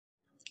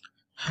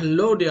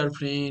Hello dear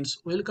friends,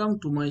 welcome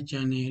to my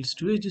channel.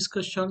 Today's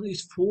discussion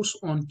is force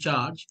on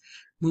charge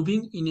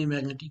moving in a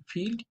magnetic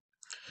field.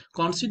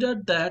 Consider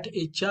that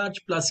a charge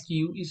plus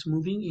Q is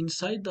moving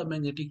inside the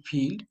magnetic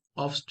field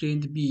of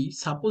strength B.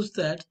 Suppose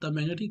that the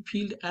magnetic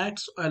field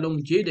acts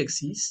along Z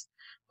axis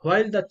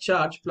while the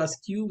charge plus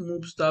Q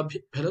moves the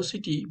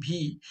velocity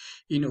V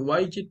in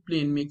YZ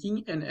plane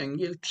making an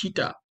angle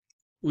theta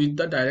with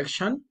the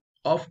direction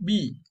of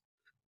B.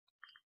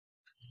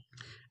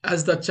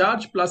 As the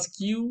charge plus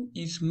Q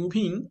is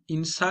moving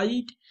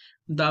inside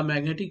the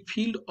magnetic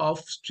field of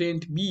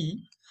strength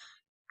B,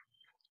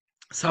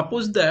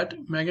 suppose that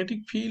magnetic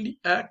field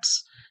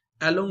acts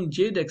along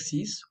Z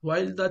axis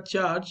while the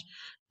charge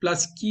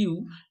plus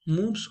Q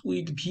moves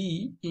with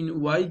V in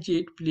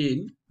YZ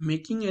plane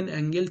making an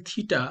angle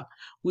theta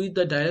with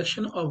the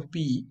direction of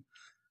B.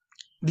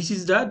 This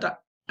is the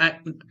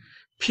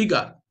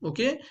figure.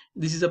 Okay,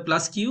 this is a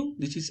plus Q,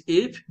 this is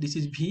F, this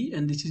is V,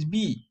 and this is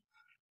B.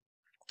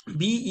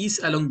 B is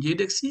along Z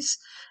axis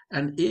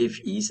and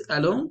F is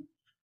along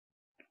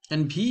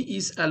and V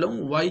is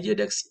along YZ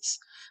axis.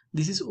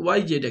 This is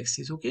YZ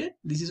axis. Okay,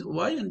 this is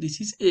Y and this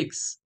is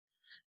X,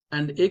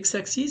 and X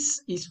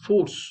axis is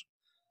force.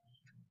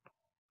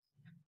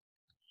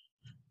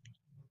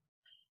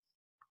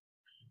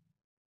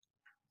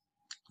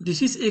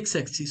 This is X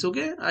axis.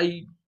 Okay,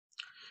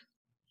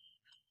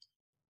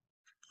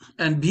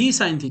 and V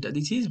sine theta.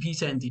 This is V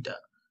sine theta,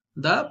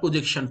 the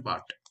projection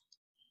part.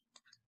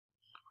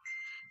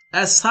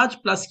 As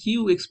such plus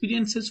Q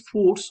experiences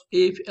force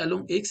F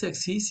along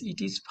x-axis, it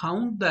is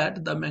found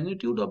that the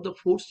magnitude of the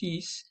force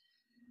is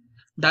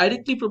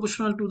directly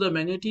proportional to the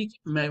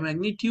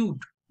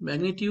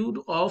magnitude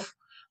of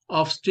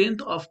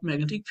strength of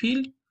magnetic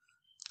field,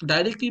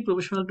 directly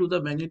proportional to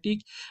the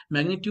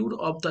magnitude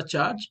of the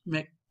charge.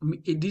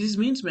 This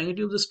means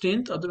magnitude of the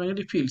strength of the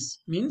magnetic fields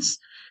means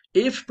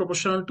F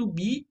proportional to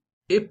B,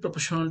 F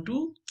proportional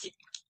to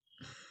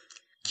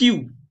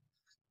Q.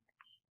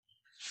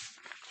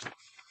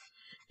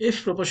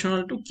 F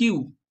proportional to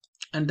Q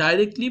and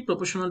directly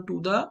proportional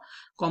to the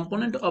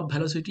component of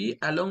velocity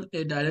along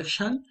a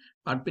direction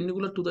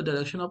perpendicular to the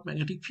direction of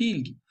magnetic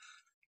field.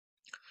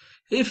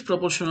 F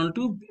proportional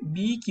to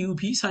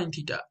BQV sin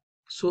theta.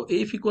 So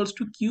F equals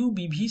to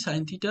QBV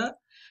sin theta,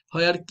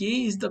 where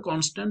K is the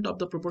constant of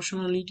the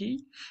proportionality.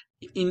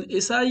 In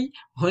SI,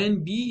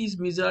 when B is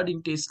measured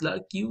in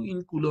Tesla, Q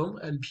in Coulomb,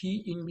 and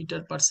V in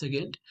meter per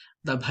second,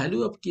 the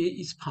value of K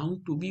is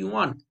found to be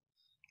 1.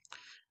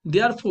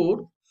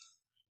 Therefore,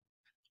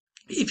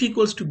 F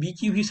equals to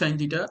BQV sin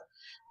theta.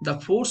 The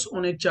force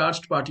on a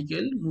charged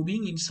particle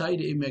moving inside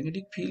a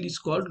magnetic field is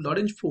called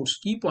Lorentz force.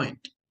 Key point: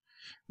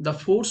 the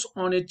force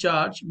on a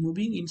charge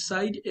moving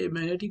inside a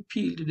magnetic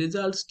field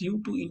results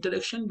due to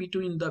interaction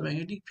between the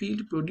magnetic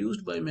field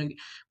produced by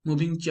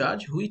moving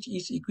charge, which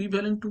is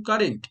equivalent to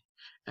current,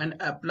 and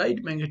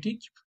applied magnetic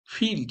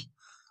field.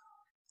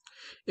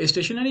 A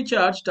stationary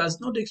charge does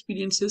not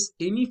experience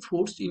any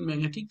force in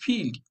magnetic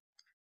field.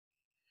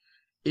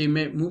 A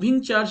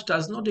moving charge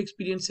does not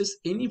experience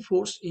any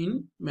force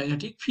in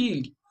magnetic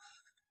field.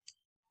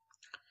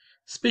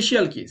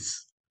 Special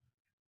case.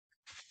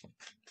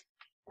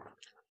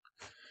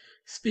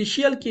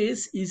 Special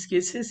case is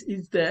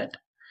that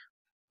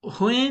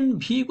when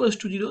V equals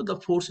to 0, the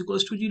force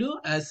equals to 0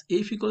 as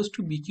F equals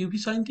to BQV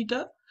sin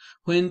theta.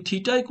 When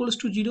theta equals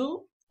to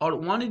 0 or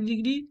 180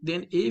 degree,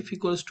 then F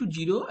equals to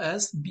 0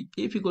 as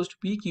F equals to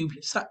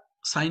BQV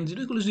sin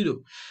 0 equals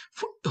 0.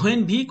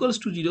 When V equals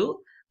to 0,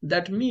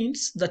 that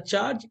means the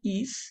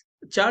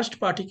charged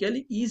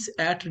particle is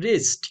at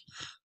rest.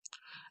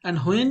 And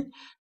when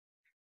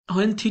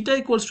theta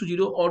equals to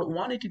 0 or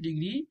 180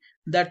 degree,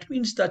 that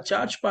means the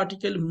charged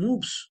particle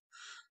moves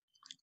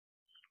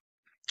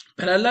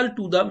parallel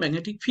to the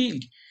magnetic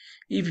field.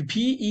 If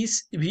V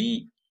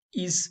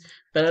is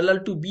parallel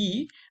to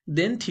B,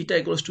 then theta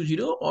equals to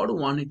 0 or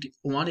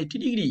 180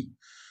 degree.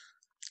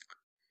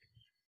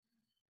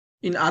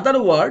 In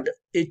other words,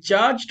 a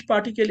charged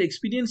particle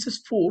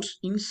experiences force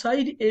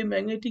inside a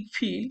magnetic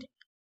field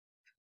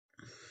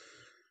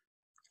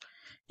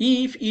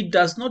if it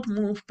does not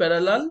move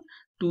parallel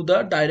to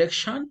the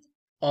direction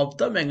of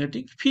the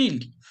magnetic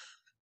field.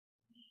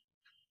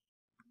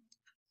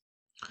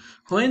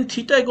 When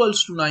theta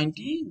equals to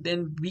 90,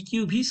 then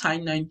BQV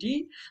sin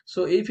 90.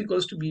 So F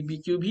equals to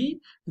BQV.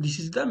 This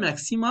is the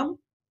maximum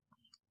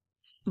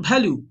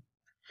value.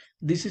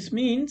 This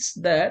means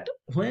that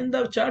when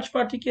the charged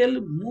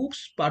particle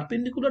moves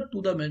perpendicular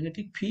to the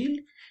magnetic field,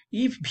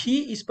 if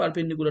V is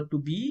perpendicular to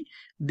B,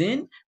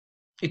 then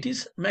it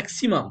is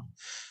maximum.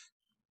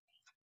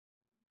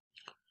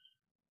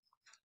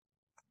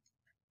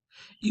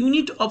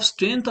 Unit of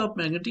strength of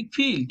magnetic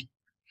field.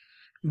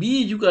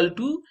 B is equal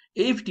to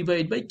F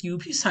divided by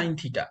QV sin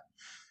theta.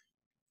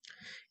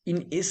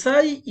 In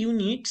SI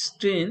unit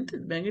strength,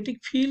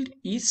 magnetic field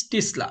is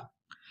Tesla.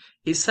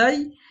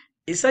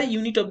 SI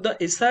unit of the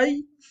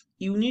SI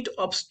unit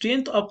of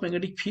strength of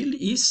magnetic field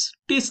is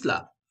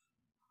Tesla.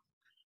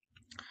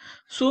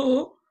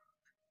 So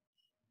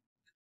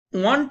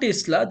 1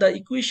 Tesla, the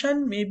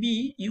equation may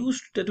be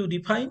used to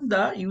define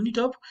the unit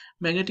of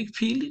magnetic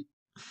field.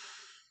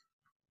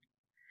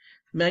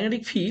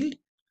 Magnetic field.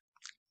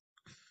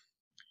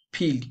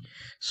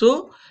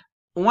 So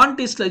 1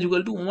 Tesla is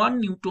equal to 1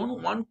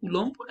 Newton, 1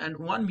 Coulomb, and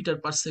 1 meter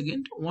per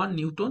second, 1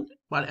 Newton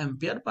per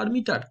ampere per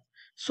meter.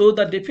 So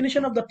the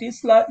definition of the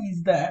Tesla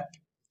is that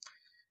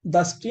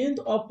the strength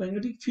of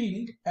magnetic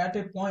field at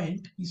a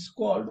point is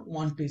called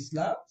 1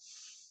 Tesla.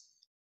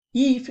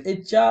 If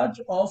a charge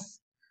of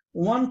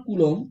 1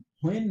 Coulomb,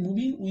 when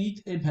moving with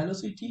a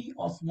velocity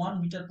of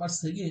 1 meter per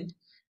second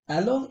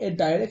along a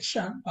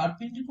direction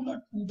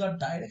perpendicular to the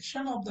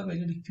direction of the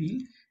magnetic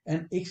field,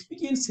 and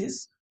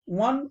experiences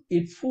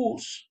a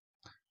force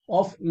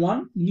of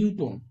 1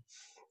 Newton,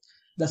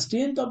 the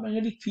strength of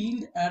magnetic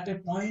field at a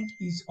point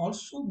is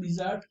also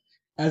measured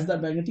as the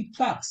magnetic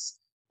flux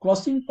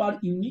crossing per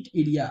unit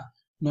area,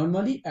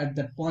 normally at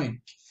that point.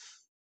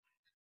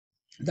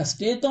 The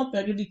strength of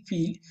magnetic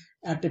field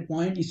at a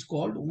point is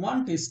called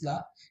 1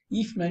 Tesla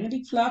if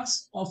magnetic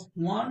flux of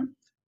 1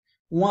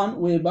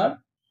 Weber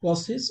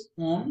crosses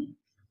on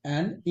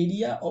an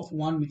area of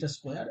 1 meter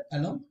square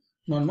along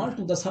normal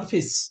to the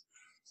surface.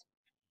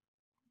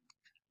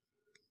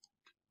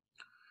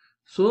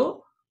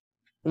 So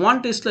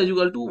 1 Tesla is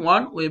equal to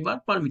 1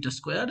 Weber per meter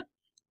square,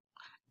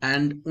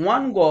 and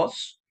 1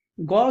 Gauss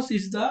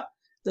is the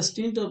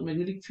strength of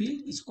magnetic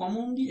field is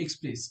commonly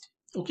expressed.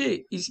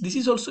 Okay, this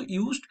is also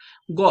used.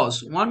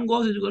 1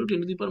 Gauss is equal to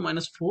 10 to the power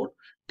minus 4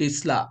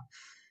 Tesla.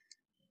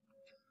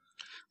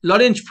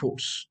 Lorentz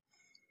force.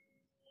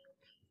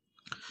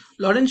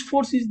 Lorentz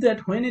force is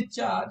that when a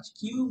charge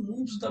q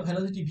moves the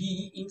velocity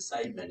v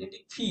inside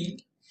magnetic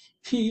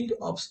field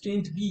of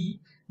strength b,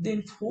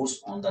 then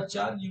force on the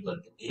charge equal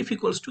to F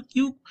equals to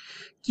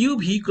q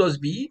v cross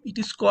b. It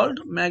is called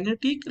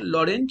magnetic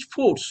Lorentz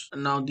force.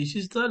 Now this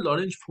is the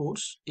Lorentz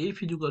force.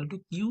 F is equal to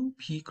q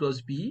v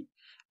cross b,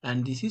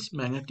 and this is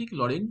magnetic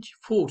Lorentz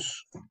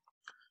force.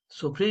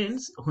 So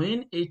friends,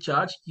 when a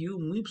charge q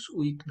moves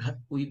with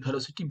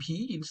velocity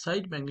v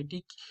inside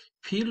magnetic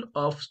field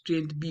of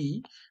strength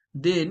b,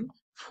 then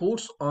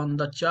force on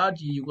the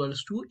charge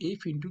equals to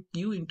F into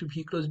q into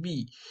v cross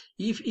b.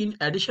 If in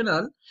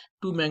additional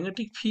to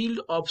magnetic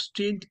field of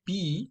strength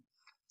b,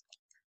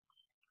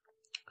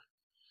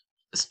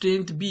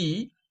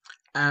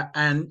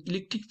 an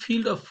electric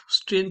field of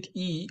strength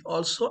E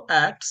also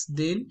acts,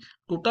 then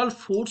total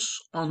force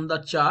on the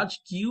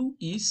charge q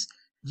is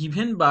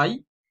given by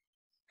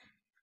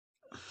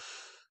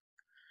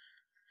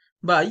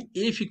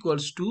F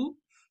equals to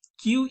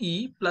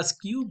QE plus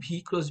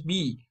QV cross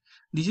B.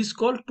 This is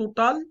called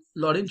total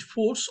Lorentz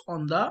force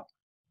on the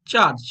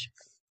charge.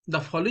 The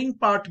following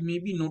part may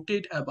be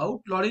noted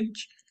about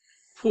Lorentz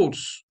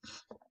force.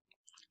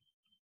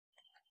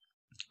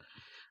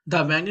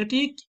 The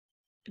magnetic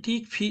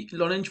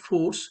Lorentz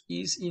force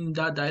is in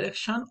the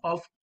direction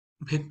of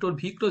vector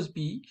V cross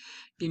B,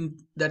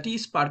 that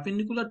is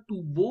perpendicular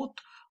to both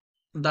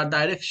the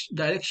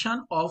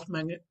direction of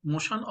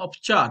motion of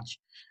charge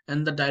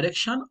and the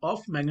direction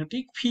of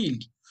magnetic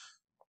field.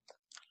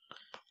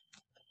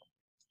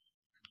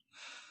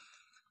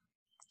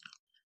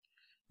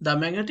 The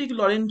magnetic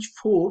Lorentz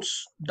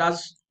force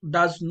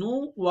does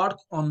no work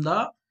on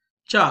the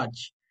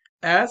charge,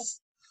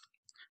 as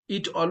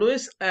it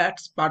always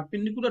acts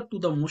perpendicular to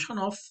the motion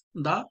of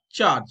the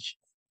charge.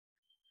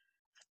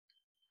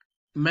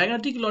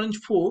 Magnetic Lorentz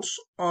force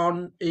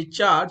on a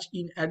charge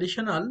in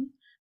additional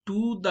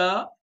to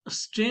the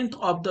strength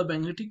of the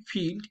magnetic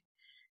field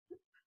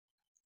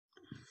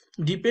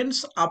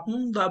depends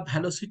upon the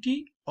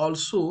velocity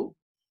also.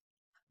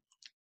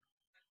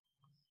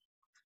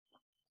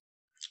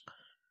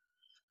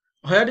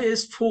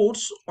 Whereas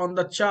force on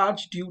the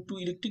charge due to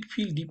electric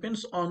field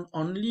depends on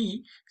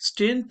only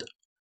strength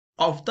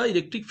of the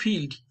electric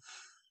field.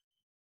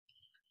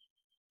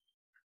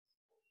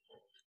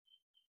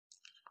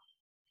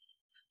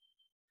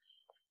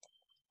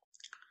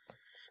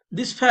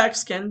 These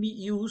facts can be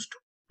used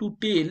to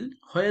tell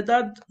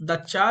whether the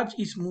charge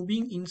is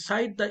moving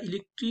inside the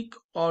electric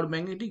or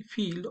magnetic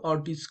field or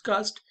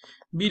discussed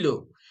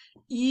below.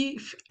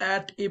 If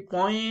at a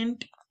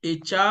point a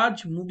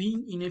charge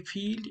moving in a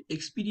field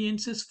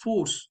experiences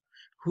force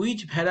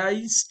which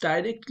varies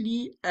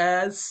directly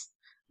as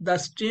the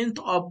strength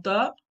of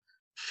the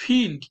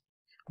field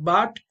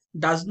but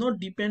does not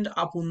depend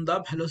upon the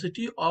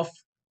velocity of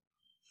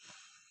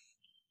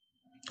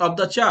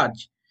the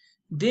charge,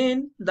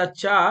 then the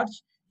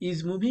charge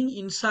is moving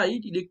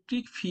inside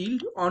electric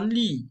field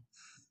only.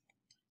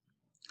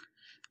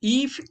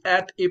 If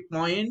at a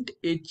point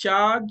a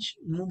charge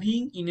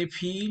moving in a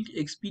field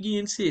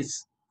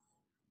experiences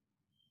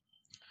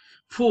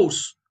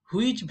force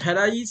which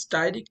varies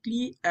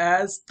directly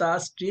as the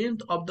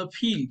strength of the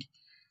field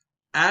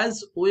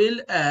as well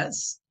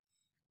as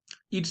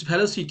its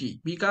velocity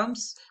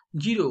becomes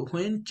zero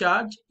when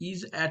charge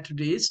is at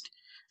rest,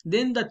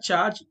 then the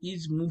charge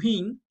is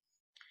moving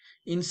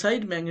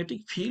inside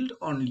magnetic field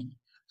only.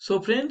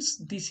 So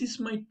friends, this is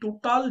my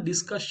total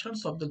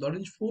discussions of the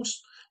Lorentz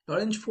force.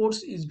 Lorentz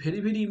force is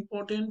very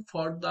important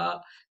for the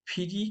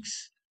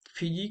physics,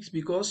 physics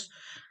because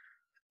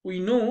we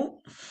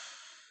know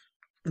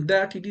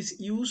that it is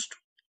used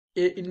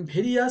in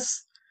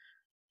various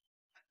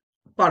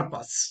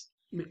purpose: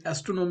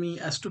 astronomy,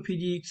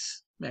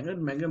 astrophysics,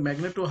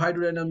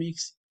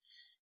 magnetohydrodynamics.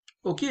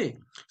 Okay,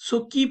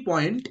 so key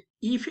point: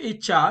 if a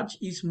charge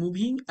is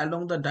moving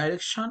along the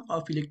direction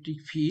of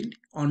electric field,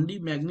 only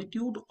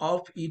magnitude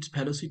of its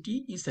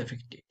velocity is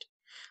affected.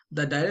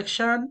 The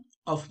direction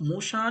of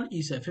motion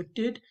is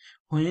affected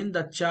when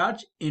the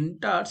charge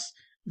enters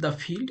the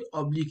field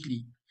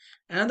obliquely.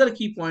 Another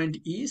key point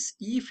is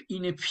if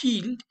in a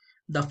field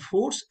the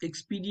force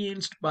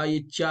experienced by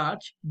a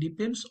charge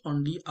depends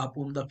only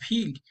upon the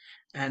field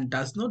and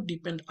does not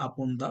depend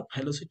upon the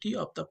velocity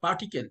of the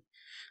particle,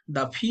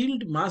 the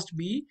field must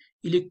be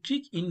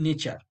electric in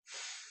nature.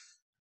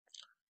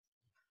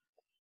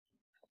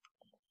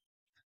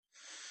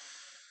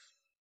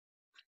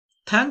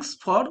 Thanks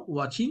for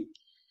watching.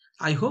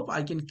 I hope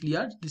I can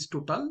clear this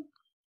total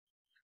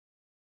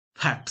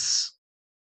facts.